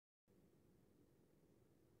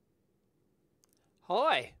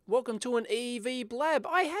Hi, welcome to an EEVblab.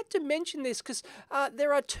 I had to mention this because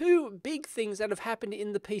there are two big things that have happened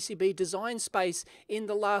in the PCB design space in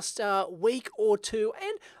the last week or two,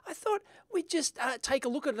 and I thought we'd just take a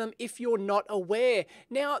look at them if you're not aware.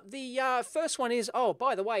 Now, the first one is, oh,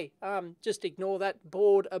 by the way, just ignore that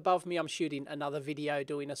board above me. I'm shooting another video,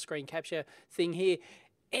 doing a screen capture thing here.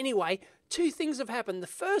 Anyway, two things have happened. The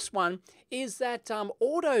first one is that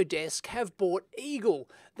Autodesk have bought Eagle.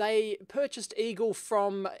 They purchased Eagle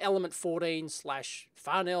from Element 14 /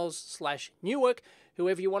 Farnells / Newark,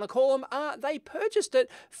 whoever you want to call them. They purchased it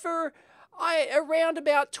for around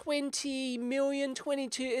about 20 million,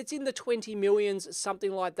 22, it's in the 20 millions,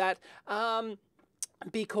 something like that.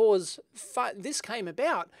 Because this came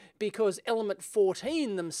about because Element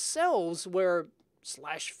 14 themselves were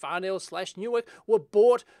 /Farnells / Newark were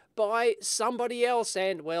bought by somebody else,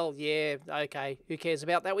 and well, yeah, okay, who cares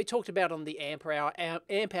about that? We talked about on the amp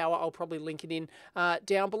hour. I'll probably link it in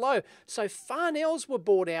down below. So Farnells were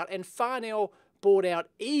bought out, and Farnell bought out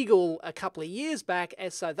Eagle a couple of years back,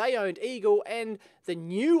 and so they owned Eagle, and the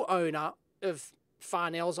new owner of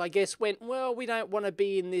Farnells, I guess, went, well, we don't want to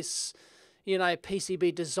be in this, you know,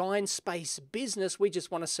 PCB design space business. We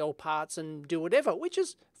just want to sell parts and do whatever, which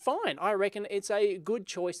is fine. I reckon it's a good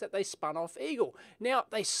choice that they spun off Eagle. Now,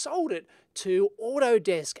 they sold it to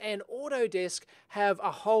Autodesk, and Autodesk have a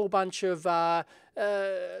whole bunch of,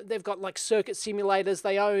 they've got like circuit simulators.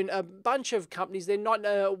 They own a bunch of companies. They're not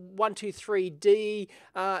a 123D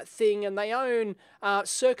thing, and they own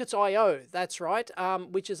Circuits.io, that's right,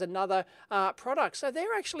 which is another product. So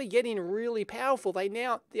they're actually getting really powerful.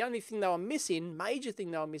 The only thing they were missing, major thing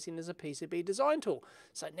they were missing, is a PCB design tool.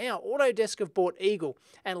 So now Autodesk have bought Eagle,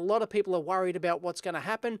 and a lot of people are worried about what's going to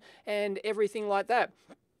happen and everything like that.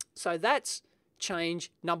 So that's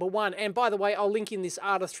change number one. And by the way, I'll link in this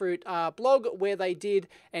Artist-Fruit blog where they did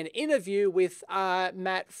an interview with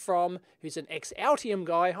Matt who's an ex-Altium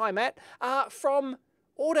guy, hi Matt, from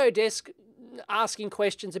Autodesk, asking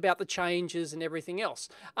questions about the changes and everything else.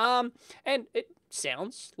 And it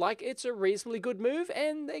sounds like it's a reasonably good move,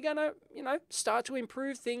 and they're going to, you know, start to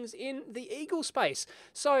improve things in the Eagle space.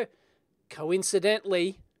 So,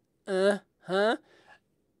 coincidentally, a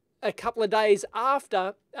couple of days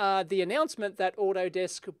after the announcement that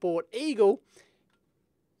Autodesk bought Eagle,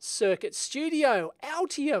 Circuit Studio,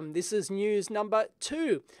 Altium, this is news number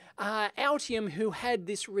 2. Altium, who had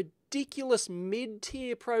this ridiculous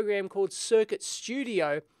mid-tier program called Circuit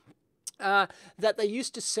Studio that they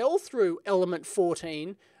used to sell through Element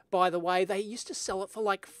 14, by the way, they used to sell it for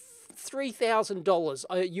like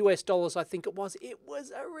 $3,000 US dollars, I think it was. It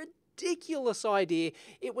was a ridiculous idea.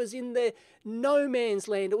 It was in the no man's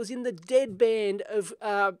land. It was in the dead band of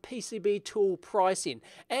PCB tool pricing.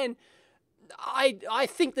 And I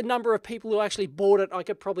think the number of people who actually bought it, I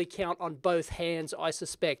could probably count on both hands, I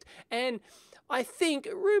suspect. And I think,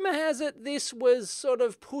 rumor has it, this was sort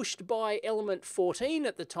of pushed by Element 14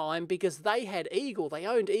 at the time because they had Eagle. They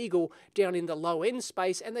owned Eagle down in the low-end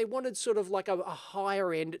space, and they wanted sort of like a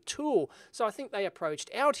higher-end tool. So I think they approached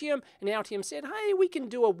Altium, and Altium said, hey, we can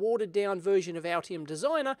do a watered-down version of Altium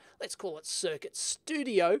Designer. Let's call it Circuit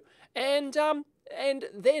Studio. And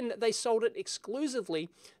then they sold it exclusively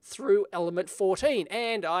through Element 14,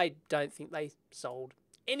 and I don't think they sold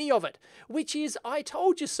any of it, which is I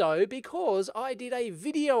told you so, because I did a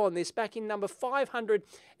video on this back in number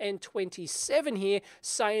 527 here,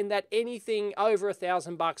 saying that anything over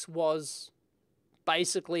 $1,000 was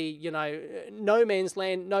basically, you know, no man's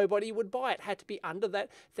land. Nobody would buy it. Had to be under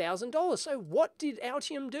that $1,000. So what did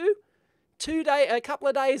Altium do? A couple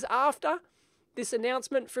of days after this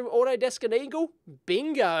announcement from Autodesk and Eagle,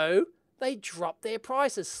 bingo, they dropped their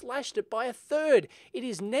prices, slashed it by 1/3. It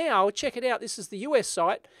is now, check it out, this is the US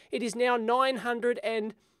site, it is now 900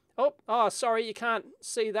 and, oh, sorry, you can't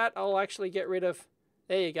see that. I'll actually get rid of,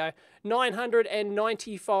 there you go,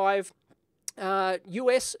 995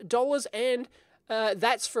 US dollars, and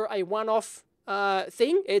that's for a one-off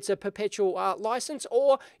thing. It's a perpetual license,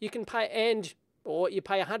 or you can pay, or you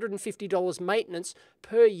pay $150 maintenance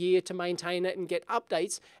per year to maintain it and get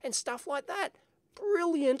updates and stuff like that.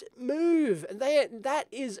 Brilliant move. That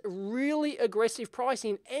is really aggressive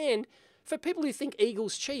pricing, and for people who think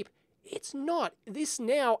Eagle's cheap, it's not. This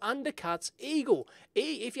now undercuts Eagle.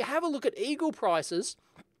 If you have a look at Eagle prices,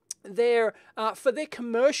 they're for their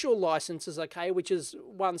commercial licenses, okay, which is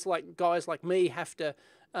ones like guys like me have to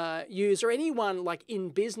use, or anyone like in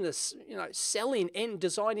business, you know, selling and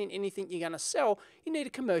designing anything you're going to sell, you need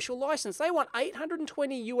a commercial license. They want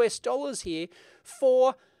 $820 US dollars here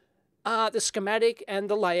for the schematic and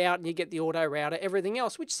the layout, and you get the auto router, everything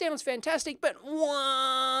else, which sounds fantastic, but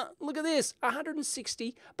look at this. this,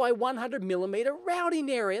 160 by 100 millimeter routing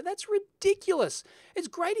area. That's ridiculous. It's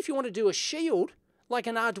great if you want to do a shield, like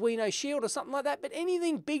an Arduino shield or something like that, but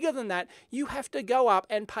anything bigger than that, you have to go up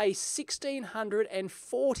and pay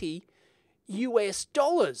 $1,640 US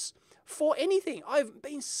for anything. I've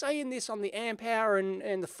been saying this on the Amp Hour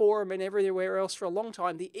and the forum and everywhere else for a long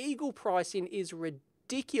time. The Eagle pricing is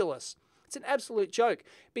ridiculous. It's an absolute joke,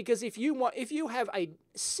 because if you have a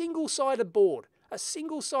single-sided board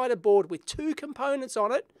with two components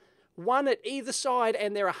on it, one at either side,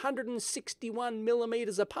 and they're 161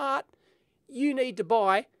 millimeters apart, you need to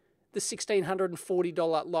buy the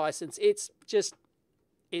 $1,640 license. It's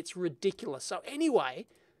ridiculous. So anyway,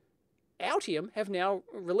 Altium have now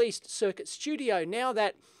released Circuit Studio. Now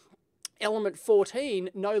that Element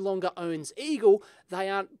 14 no longer owns Eagle, they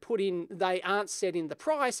aren't setting the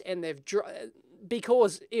price, and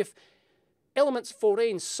because if Elements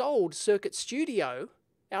 14 sold Circuit Studio,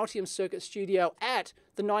 Altium Circuit Studio, at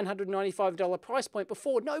the $995 price point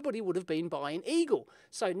before, nobody would have been buying Eagle.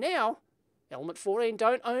 So now Element 14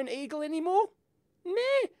 don't own Eagle anymore?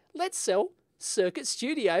 Meh, let's sell Circuit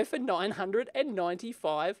Studio for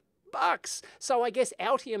 $995. So I guess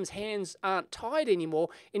Altium's hands aren't tied anymore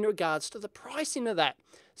in regards to the pricing of that.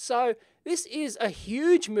 So this is a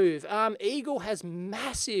huge move. Eagle has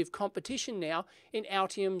massive competition now in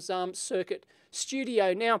Altium's Circuit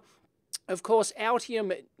Studio. Now, of course,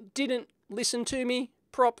 Altium didn't listen to me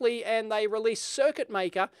properly, and they released Circuit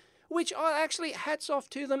Maker, which actually, hats off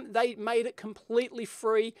to them. They made it completely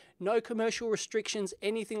free, no commercial restrictions,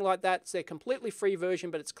 anything like that. It's their completely free version,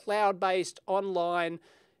 but it's cloud-based, online,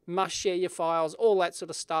 must share your files, all that sort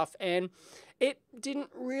of stuff. And it didn't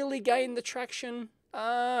really gain the traction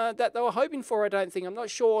that they were hoping for, I don't think. I'm not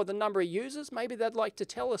sure the number of users. Maybe they'd like to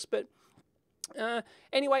tell us, but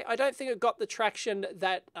anyway, I don't think it got the traction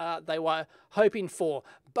that they were hoping for.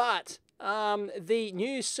 But the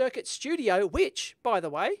new Circuit Studio, which, by the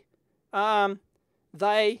way,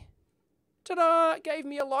 they gave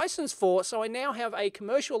me a license for, so I now have a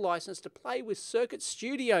commercial license to play with Circuit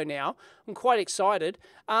Studio now. I'm quite excited.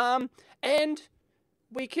 And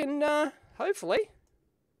we can, hopefully,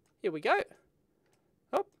 here we go.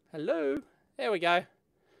 Oh, hello. There we go.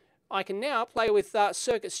 I can now play with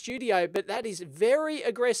Circuit Studio, but that is very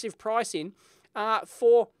aggressive pricing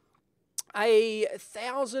for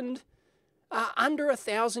under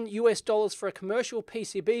 $1,000 US for a commercial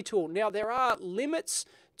PCB tool. Now, there are limits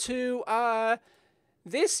to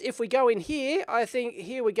this. If we go in here, I think,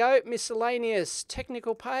 here we go, miscellaneous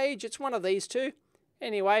technical page. It's one of these two.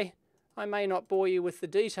 Anyway, I may not bore you with the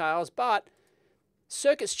details, but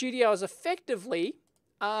Circuit Studio is effectively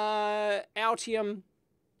Altium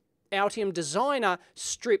Designer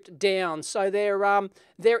stripped down. So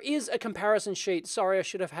there is a comparison sheet. Sorry, I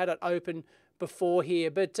should have had it open before here,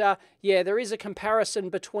 but yeah, there is a comparison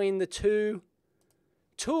between the two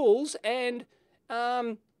tools, and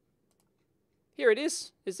here it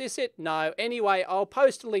is. Is this it? No. Anyway, I'll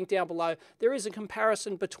post a link down below. There is a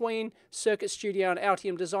comparison between Circuit Studio and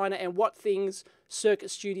Altium Designer, and what things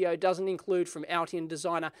Circuit Studio doesn't include from Altium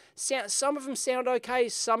Designer. Some of them sound okay,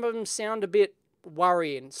 some of them sound a bit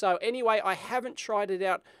worrying. So anyway, I haven't tried it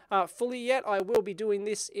out fully yet. I will be doing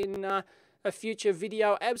this in a future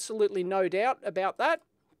video, absolutely no doubt about that.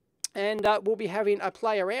 And we'll be having a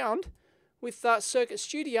play around with Circuit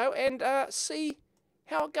Studio and see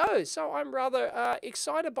how it goes. So I'm rather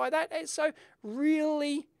excited by that. And so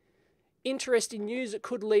really interesting news. It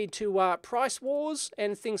could lead to price wars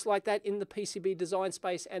and things like that in the PCB design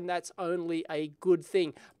space, and that's only a good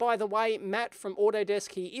thing. By the way, Matt from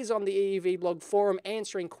Autodesk, he is on the EEVblog forum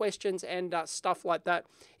answering questions and stuff like that.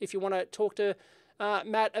 If you want to talk to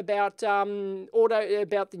Matt about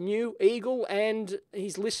about the new Eagle, and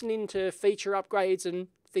he's listening to feature upgrades and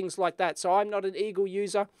things like that. So I'm not an Eagle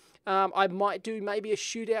user. I might do maybe a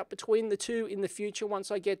shootout between the two in the future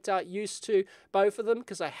once I get used to both of them,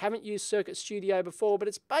 because I haven't used Circuit Studio before, but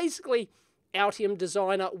it's basically Altium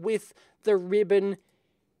Designer with the ribbon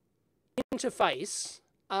interface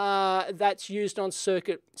that's used on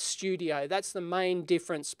Circuit Studio. That's the main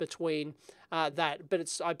difference between that,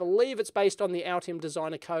 but I believe it's based on the Altium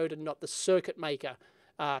Designer code and not the Circuit Maker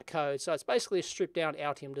code. So it's basically a stripped down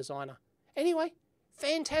Altium Designer. Anyway,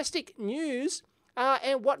 fantastic news,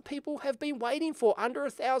 and what people have been waiting for, under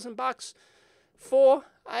 $1,000 for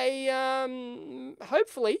a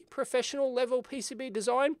hopefully professional level PCB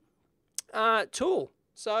design tool.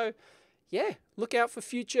 So yeah, look out for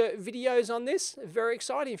future videos on this. Very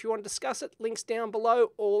exciting. If you want to discuss it, links down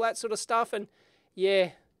below, all that sort of stuff. And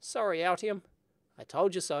yeah, sorry Altium, I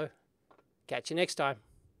told you so. Catch you next time.